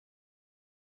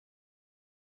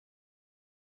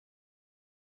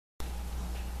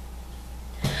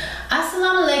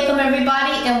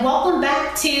everybody, and welcome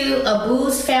back to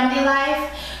Abu's Family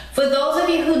Life. For those of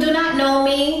you who do not know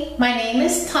me, my name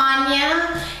is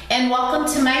Tonya, and welcome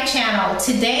to my channel.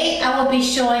 Today I will be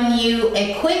showing you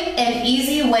a quick and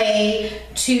easy way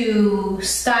to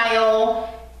style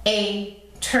a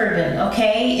turban,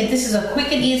 okay? This is a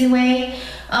quick and easy way.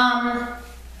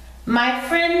 My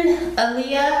friend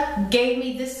Aaliyah gave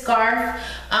me this scarf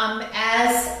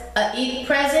as an Eid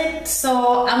present,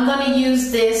 so I'm going to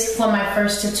use this for my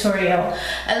first tutorial.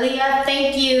 Aaliyah,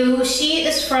 thank you. She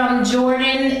is from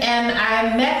Jordan, and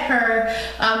I met her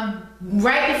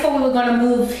right before we were going to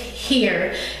move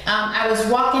here. I was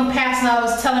walking past and I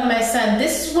was telling my son,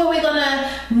 this is where we're going to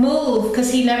move,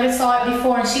 because he never saw it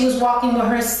before, and she was walking with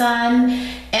her son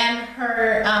and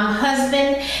her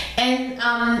husband,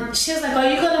 and she was like, are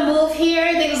you gonna move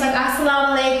here? They was like,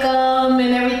 assalamu alaikum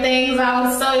and everything. So I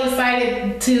was so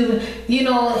excited to, you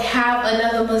know, have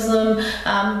another Muslim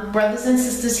brothers and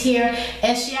sisters here.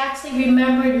 And she actually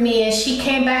remembered me, and she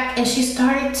came back and she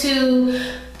started to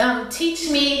teach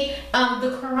me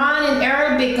the Quran in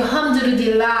Arabic,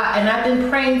 alhamdulillah, and I've been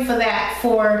praying for that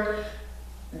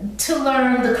to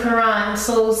learn the Quran.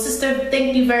 So sister,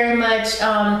 thank you very much.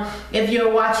 If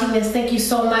you're watching this, thank you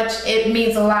so much. It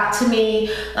means a lot to me.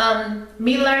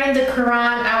 Me learning the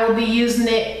Quran, I will be using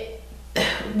it,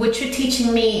 what you're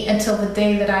teaching me, until the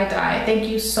day that I die. Thank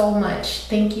you so much.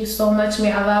 Thank you so much.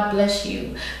 May Allah bless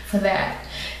you for that.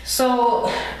 So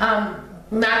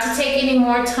not to take any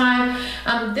more time,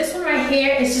 this one right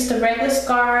here is just a regular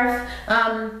scarf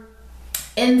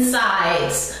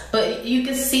insides, but you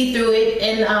can see through it,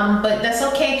 and but that's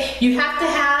okay. You have to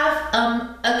have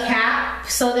a cap,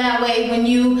 so that way when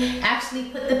you actually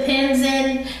put the pins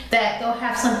in, that they'll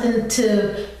have something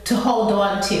to hold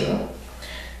on to.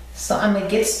 So I'm gonna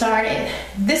get started.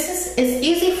 It's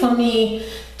easy for me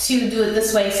to do it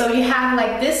this way. So you have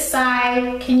like this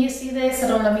side, can you see this? I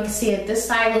don't know if you can see it. This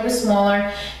side a little bit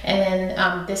smaller, and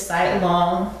then this side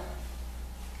long.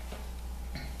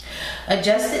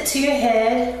 Adjust it to your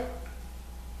head.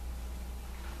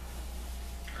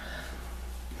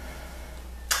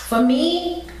 For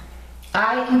me,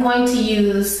 I am going to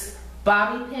use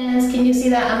bobby pins. Can you see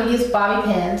that? I'm gonna use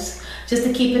bobby pins just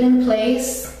to keep it in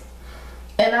place.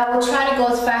 And I will try to go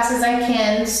as fast as I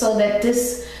can so that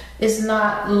this is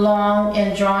not long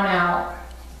and drawn out.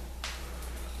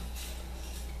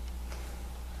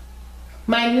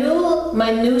 My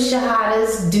new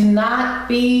shahadas, do not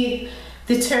be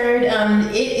deterred.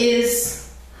 It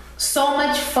is so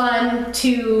much fun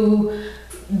to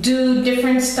do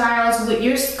different styles with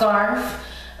your scarf.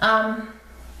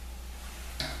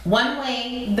 One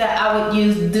way that I would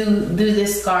do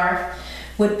this scarf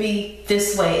would be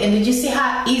this way. And did you see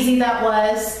how easy that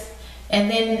was? And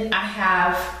then I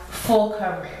have full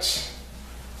coverage.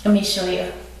 Let me show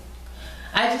you.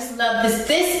 I just love this.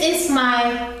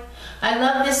 I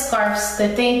love this scarf, so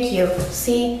thank you.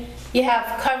 See? You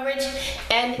have coverage,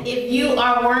 and if you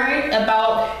are worried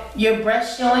about your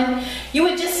breast showing, you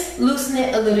would just loosen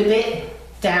it a little bit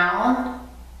down.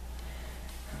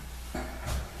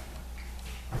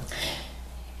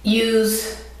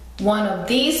 Use one of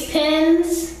these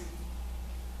pins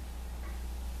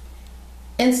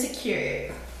and secure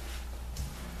it.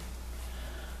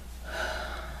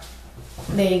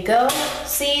 There you go.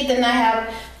 See, then I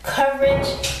have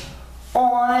coverage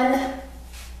on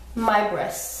my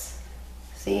breasts.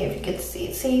 See if you can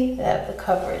see I have the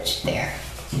coverage there.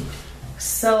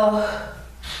 So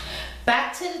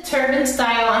back to the turban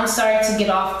style. I'm sorry to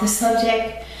get off the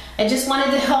subject. I just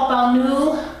wanted to help our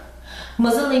new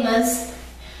Muslimas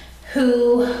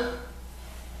who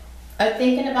are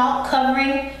thinking about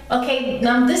covering. Okay,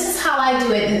 now this is how I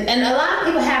do it, and a lot of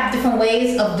people have different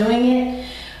ways of doing it.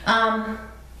 I'm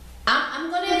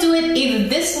gonna do it either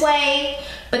this way,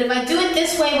 but if I do it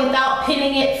this way without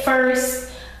pinning it first,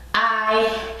 I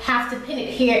have to pin it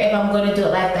here if I'm going to do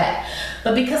it like that.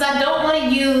 But because I don't want to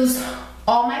use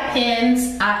all my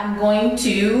pins, I'm going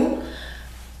to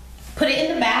put it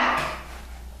in the back,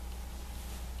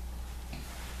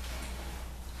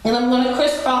 and I'm going to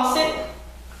crisscross it,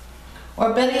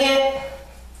 or better yet,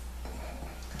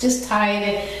 just tie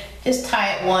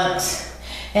it once,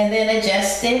 and then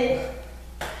adjust it.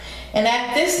 And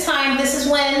at this time, this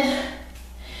is when,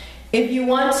 if you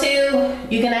want to,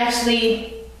 you can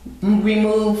actually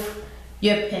remove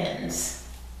your pins.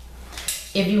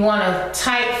 If you want a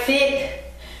tight fit,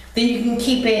 then you can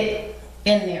keep it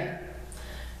in there.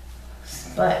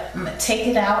 But I'm gonna take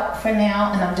it out for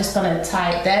now, and I'm just gonna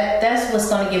tie it. That's what's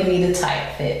gonna give me the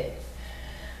tight fit.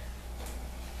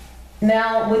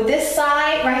 Now with this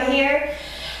side right here,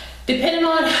 depending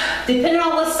on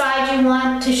what side you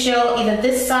want to show, either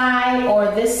this side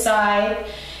or this side,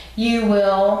 you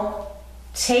will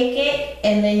take it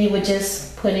and then you would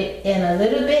just put it in a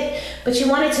little bit, but you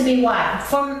want it to be wide.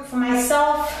 For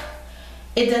myself,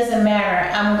 it doesn't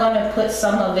matter. I'm gonna put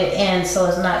some of it in so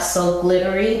it's not so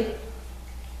glittery.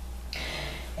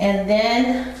 And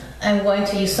then I'm going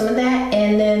to use some of that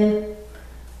and then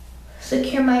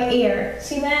secure my ear.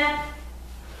 See that?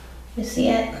 You see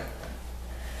it?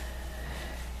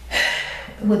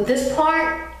 With this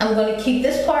part, I'm going to keep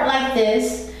this part like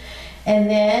this, and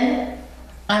then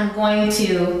I'm going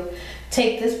to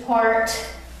take this part,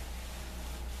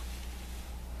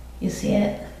 you see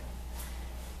it,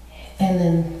 and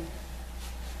then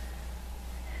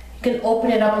you can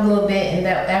open it up a little bit, and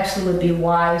that actually would be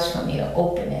wise for me to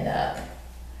open it up.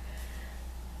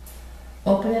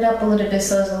 Open it up a little bit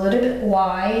so it's a little bit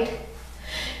wide.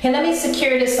 Here, let me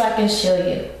secure this so I can show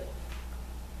you.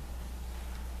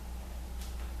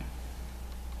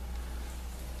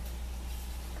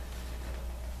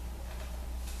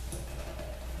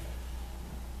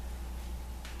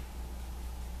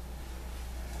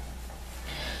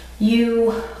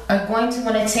 You are going to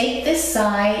want to take this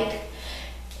side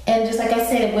and just like I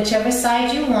said, whichever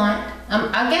side you want.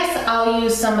 I guess I'll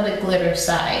use some of the glitter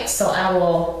side, so I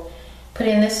will put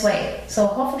it in this way. So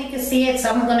hopefully you can see it. So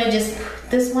I'm going to just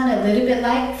put this one a little bit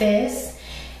like this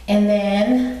and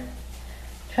then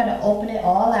try to open it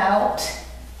all out,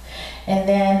 and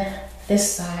then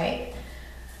this side.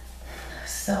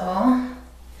 So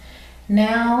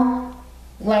now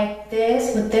like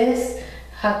this with this,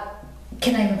 how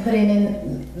can I even put it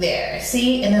in there?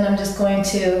 See? And then I'm just going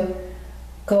to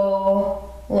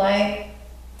go like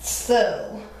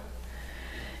so.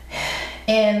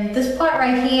 And this part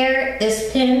right here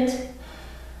is pinned.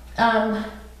 I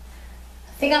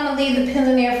think I'm gonna leave the pins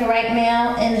in there for right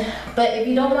now. But if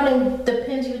you don't want the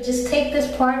pins, you would just take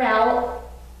this part out.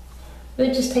 You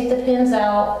would just take the pins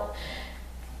out.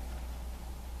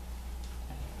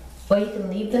 Or you can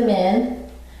leave them in.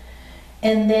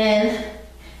 And then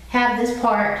have this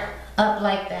part up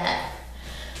like that.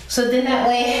 So then that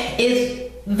way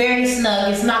it's very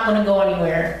snug. It's not gonna go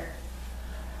anywhere.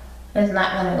 It's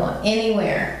not gonna go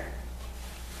anywhere.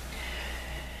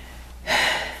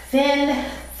 Then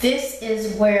this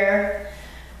is where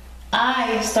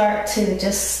I start to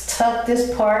just tuck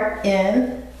this part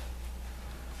in.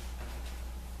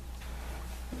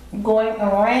 Going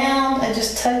around, I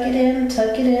just tuck it in,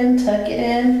 tuck it in, tuck it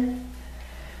in.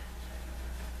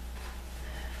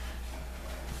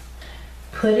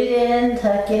 Put it in,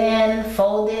 tuck it in,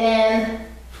 fold it in,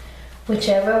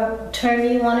 whichever term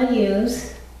you want to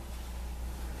use.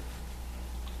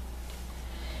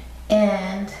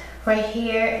 And right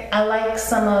here, I like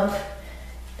some of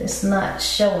this not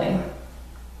showing.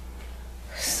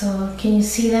 So can you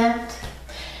see that?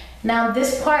 Now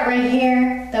this part right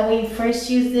here that we first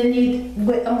used, then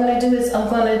what I'm gonna do is I'm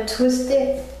gonna twist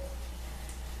it,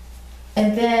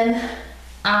 and then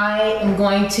I am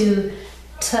going to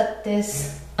tuck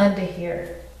this under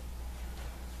here.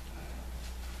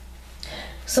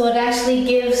 So it actually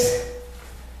gives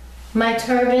my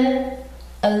turban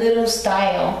a little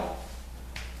style.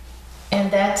 And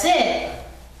that's it.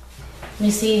 Let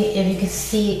me see if you can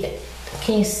see it.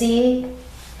 Can you see it?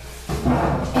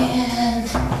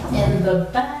 And in the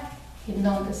back, even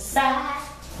on the side.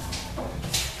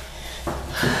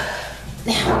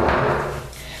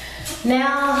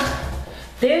 Now,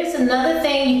 there's another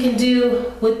thing you can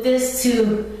do with this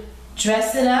to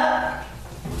dress it up.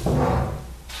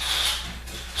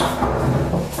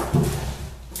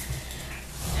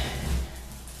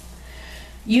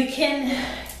 You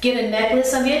can get a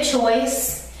necklace of your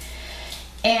choice,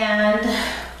 and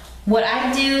what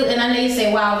I do, and I know you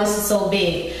say, wow, this is so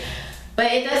big, but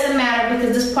it doesn't matter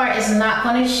because this part is not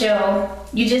going to show.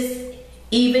 You just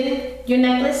even your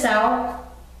necklace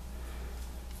out,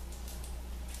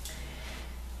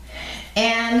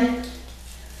 and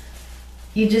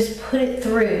you just put it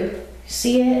through.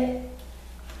 See it?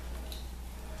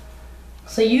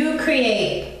 So you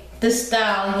create the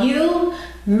style, you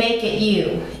make it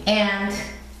you. And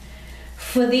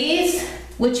for these,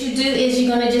 what you do is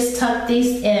you're going to just tuck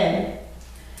these in.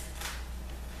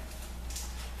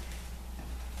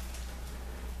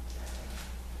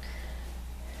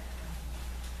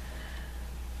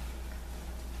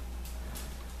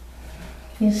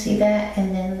 You see that?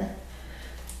 And then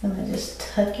I'm going to just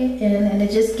tuck it in, and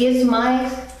it just gives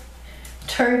my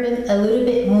turban a little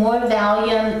bit more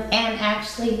volume and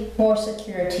actually more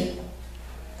security.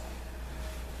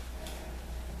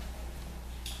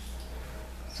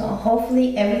 So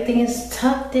hopefully everything is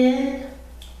tucked in,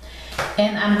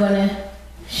 and I'm going to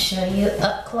show you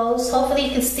up close. Hopefully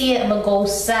you can see it. I'm gonna go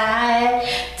side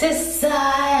to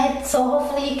side, so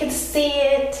hopefully you can see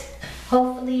it.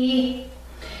 Hopefully.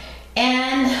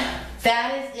 And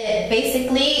that is it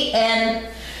basically. And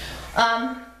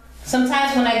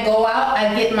sometimes when I go out,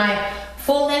 I get my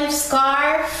full length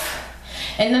scarf.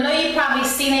 And I know you've probably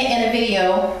seen it in a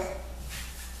video.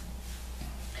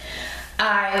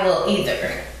 I will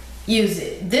either use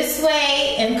it this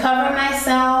way and cover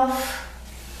myself,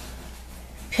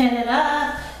 pin it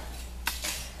up,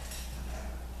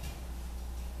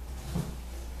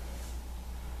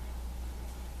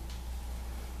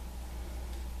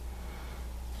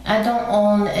 I don't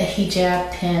own a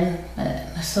hijab pin,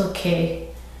 but that's okay.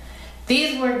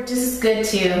 These work just as good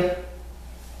too.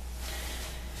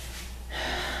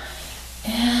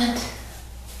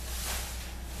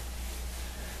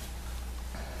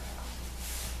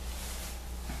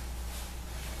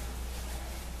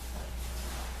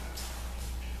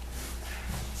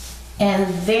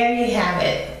 And there you have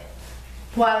it.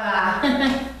 Voila.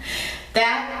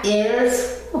 That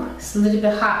is, it's a little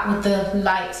bit hot with the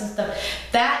lights and stuff.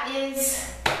 That is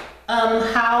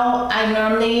how I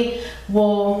normally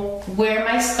will wear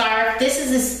my scarf. This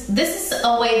is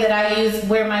a way that I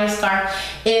wear my scarf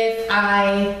if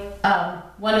I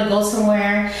want to go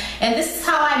somewhere. And this is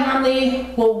how I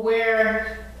normally will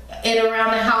wear it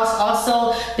around the house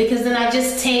also, because then I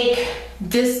just take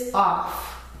this off.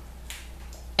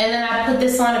 And then I put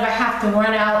this on if I have to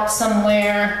run out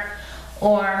somewhere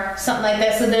or something like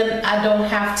that. So then I don't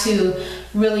have to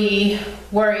really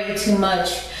worry too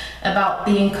much about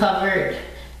being covered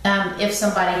if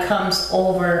somebody comes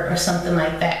over or something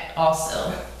like that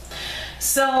also.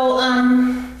 So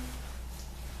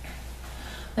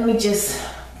let me just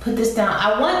put this down.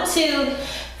 I want to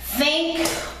thank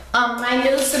my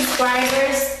new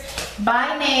subscribers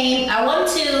by name. I want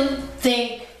to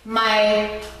thank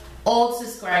my old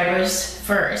subscribers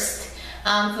first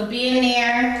for being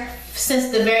there since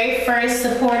the very first,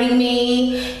 supporting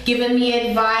me, giving me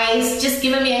advice, just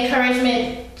giving me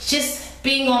encouragement, just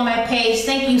being on my page.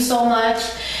 Thank you so much.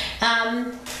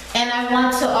 And I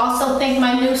want to also thank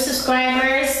my new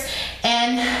subscribers,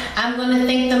 and I'm going to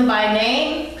thank them by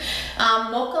name.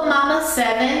 Mocha Mama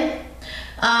 7,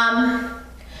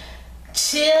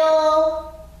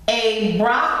 Chill A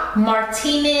Brock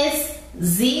Martinez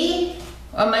Z,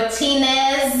 or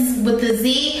Martinez with the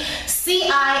Z,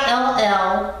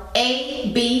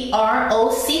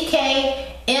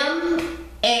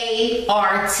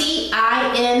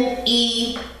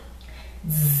 CILLABROCKMARTINEZ.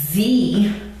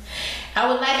 I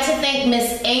would like to thank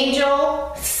Miss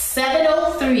Angel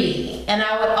 703, and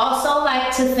I would also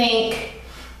like to thank,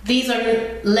 these are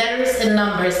letters and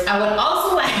numbers. I would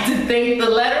also like to thank the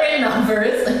letter and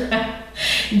numbers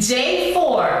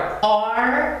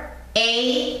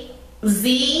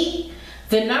J4RAZ,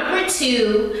 the number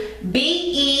 2,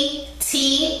 BETI.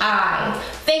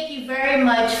 Thank you very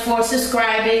much for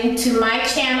subscribing to my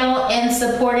channel and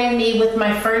supporting me with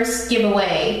my first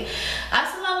giveaway.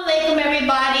 Assalamu alaikum,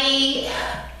 everybody.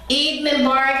 Eid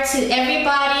Mubarak to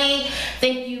everybody.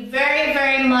 Thank you very,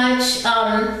 very much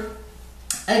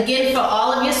again for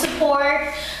all of your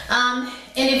support.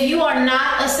 And if you are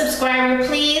not a subscriber,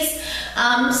 please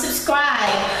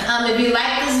subscribe. If you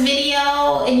like this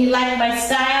video and you like my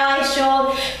style I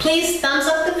showed, please thumbs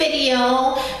up the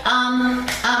video.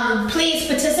 Please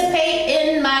participate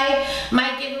in my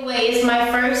giveaway. It's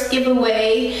my first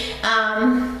giveaway.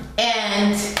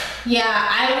 And yeah,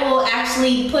 I will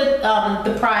actually put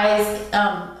the prize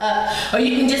up, or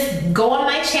you can just go on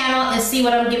my channel and see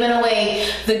what I'm giving away.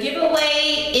 The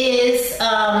giveaway is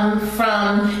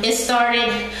it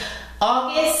started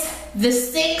August the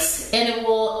 6th and it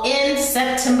will end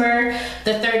September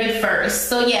the 31st.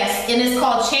 So yes, and it's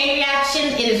called Chain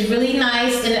Reaction. It is really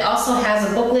nice, and it also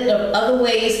has a booklet of other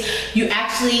ways you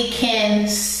actually can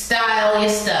style your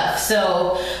stuff.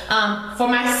 So for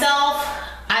myself,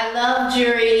 I love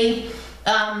jewelry,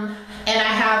 and I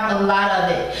have a lot of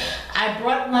it. I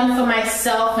brought one for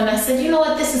myself, and I said, you know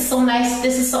what, this is so nice.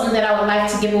 This is something that I would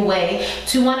like to give away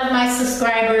to one of my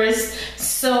subscribers.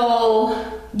 So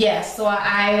yes, so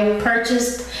I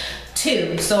purchased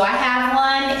 2. So I have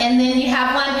one, and then you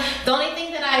have one. The only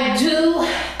thing that I do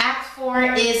ask for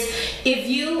is, if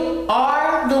you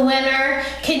are the winner,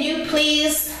 can you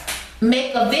please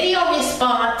make a video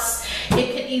response?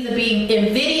 It could either be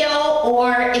in video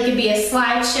or it could be a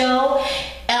slideshow,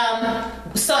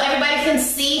 so everybody can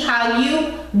see how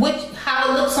it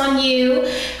looks on you,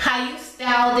 how you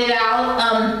styled it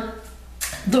out.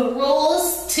 The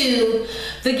rules to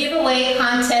the giveaway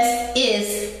contest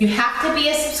is you have to be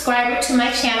a subscriber to my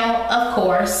channel, of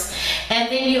course, and And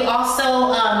then you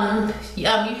also you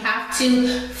have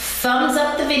to thumbs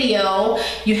up the video.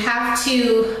 You have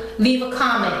to leave a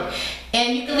comment.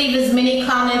 And you can leave as many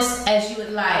comments as you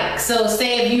would like. So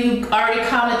say if you already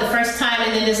commented the first time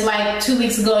and then it's like 2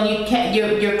 weeks ago and you can't,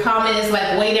 your comment is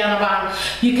like way down the bottom,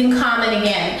 you can comment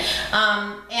again.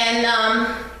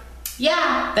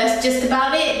 Yeah, that's just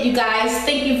about it, you guys.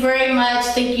 Thank you very much.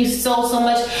 Thank you so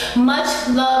much. Much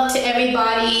love to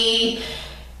everybody.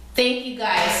 Thank you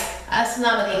guys.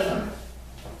 Assalamu alaikum.